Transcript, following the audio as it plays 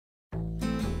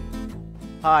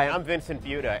Hi, I'm Vincent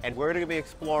Butta, and we're going to be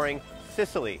exploring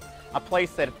Sicily, a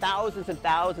place that thousands and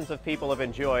thousands of people have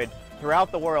enjoyed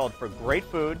throughout the world for great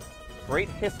food, great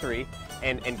history,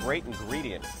 and great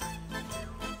ingredients.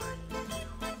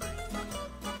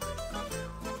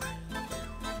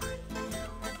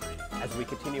 As we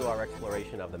continue our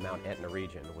exploration of the Mount Etna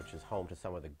region, which is home to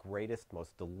some of the greatest,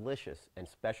 most delicious, and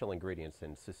special ingredients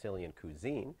in Sicilian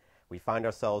cuisine, we find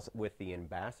ourselves with the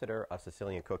ambassador of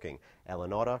Sicilian cooking,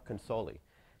 Eleonora Consoli.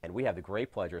 And we have the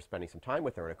great pleasure of spending some time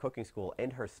with her in a cooking school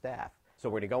and her staff. So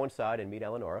we're going to go inside and meet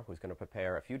Eleonora, who's going to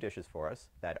prepare a few dishes for us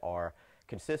that are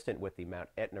consistent with the Mount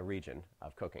Etna region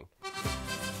of cooking.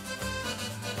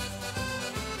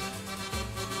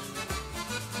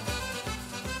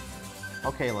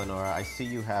 Okay, Eleonora, I see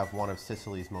you have one of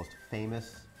Sicily's most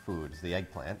famous foods, the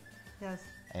eggplant. Yes.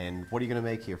 And what are you going to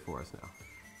make here for us now?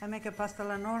 I make a pasta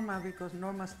alla norma because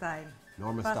norma style.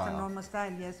 Norma pasta style. Norma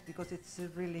style, yes, because it's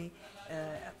really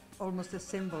almost a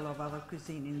symbol of our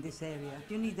cuisine in this area.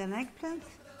 You need an eggplant.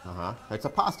 Uh-huh. It's a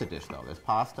pasta dish, though. There's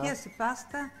pasta. Yes,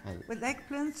 pasta with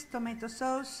eggplants, tomato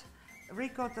sauce,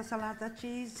 ricotta, salata,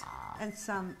 cheese, and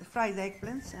some fried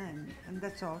eggplants, and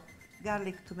that's all.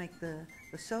 Garlic to make the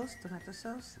sauce, tomato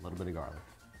sauce. A little bit of garlic.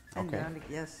 And okay. Garlic,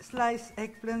 yes. Slice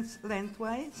eggplants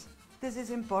lengthwise. This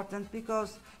is important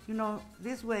because, you know,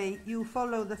 this way you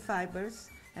follow the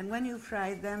fibers, and when you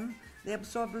fry them, they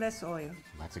absorb less oil.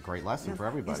 That's a great lesson for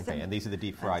everybody. Okay, and these are the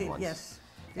deep fried ones? Yes.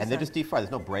 And they're just deep fried.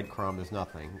 There's no breadcrumb, there's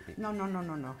nothing.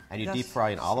 No. And you deep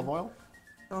fry in olive oil?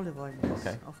 Olive oil, yes,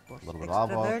 okay. Of course. A little bit of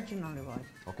olive oil. Virgin olive oil.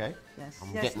 Okay. Yes.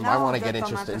 I want to get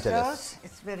interested into sauce,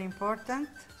 this. It's very important.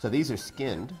 So these are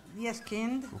skinned. Yes,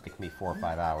 skinned. It'll take me 4 or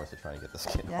 5 hours to try and get the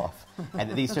skin off.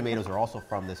 And these tomatoes are also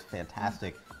from this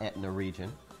fantastic Etna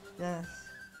region. Yes.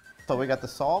 So we got the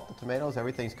salt, the tomatoes,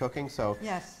 everything's cooking. So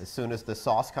as soon as the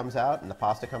sauce comes out and the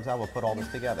pasta comes out, we'll put all this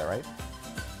together, right?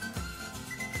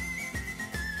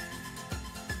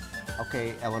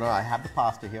 Okay, Eleonora, I have the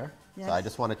pasta here. Yes. So I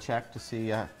just want to check to see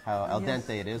how al dente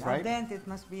it is, right? Al dente, it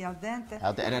must be al dente.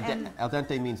 Al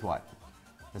dente means what?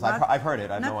 Because I've heard it,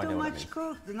 I have no idea what it means. Not too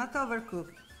much cooked, not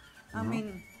overcooked. I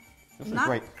mean, this not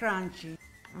great. Crunchy.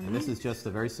 And this is just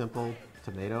the very simple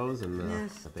tomatoes and the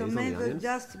basil, the tomatoes, onions.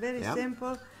 just very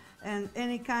simple. And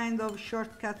any kind of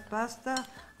shortcut pasta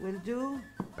will do.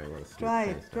 Try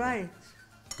it.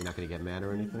 You're not going to get mad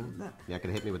or anything? No. You're not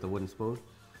going to hit me with the wooden spoon?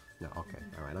 No, okay.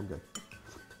 All right, I'm good.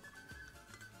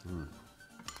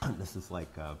 This is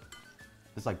like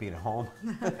being at home.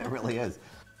 It really is.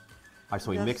 All right,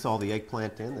 so we mix all the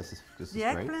eggplant in. This is great. The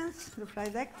eggplants, the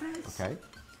fried eggplants. Okay.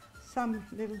 Some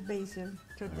little basil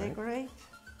to decorate.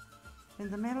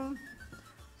 In the middle,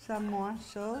 some more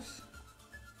sauce.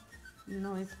 You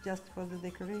know, it's just for the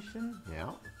decoration.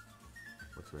 Yeah.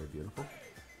 Looks very beautiful.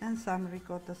 And some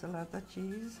ricotta salata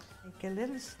cheese. Make a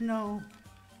little snow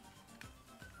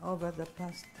over the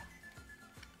pasta.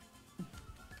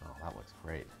 Oh, that looks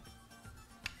great.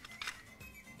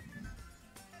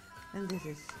 And this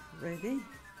is ready.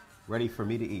 Ready for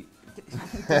me to eat.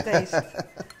 To taste.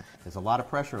 There's a lot of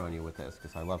pressure on you with this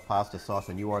because I love pasta sauce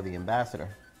and you are the ambassador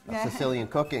of Sicilian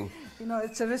cooking. You know,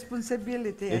 it's a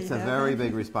responsibility. It's a very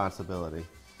big responsibility.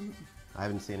 I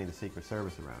haven't seen any of the Secret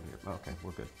Service around here. Okay,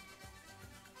 we're good.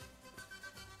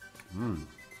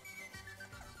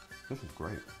 This is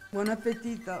great. Buon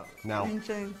appetito, now,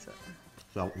 Vincenzo.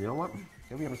 So, you know what?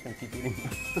 Maybe I'm just going to keep eating.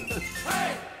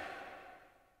 Hey!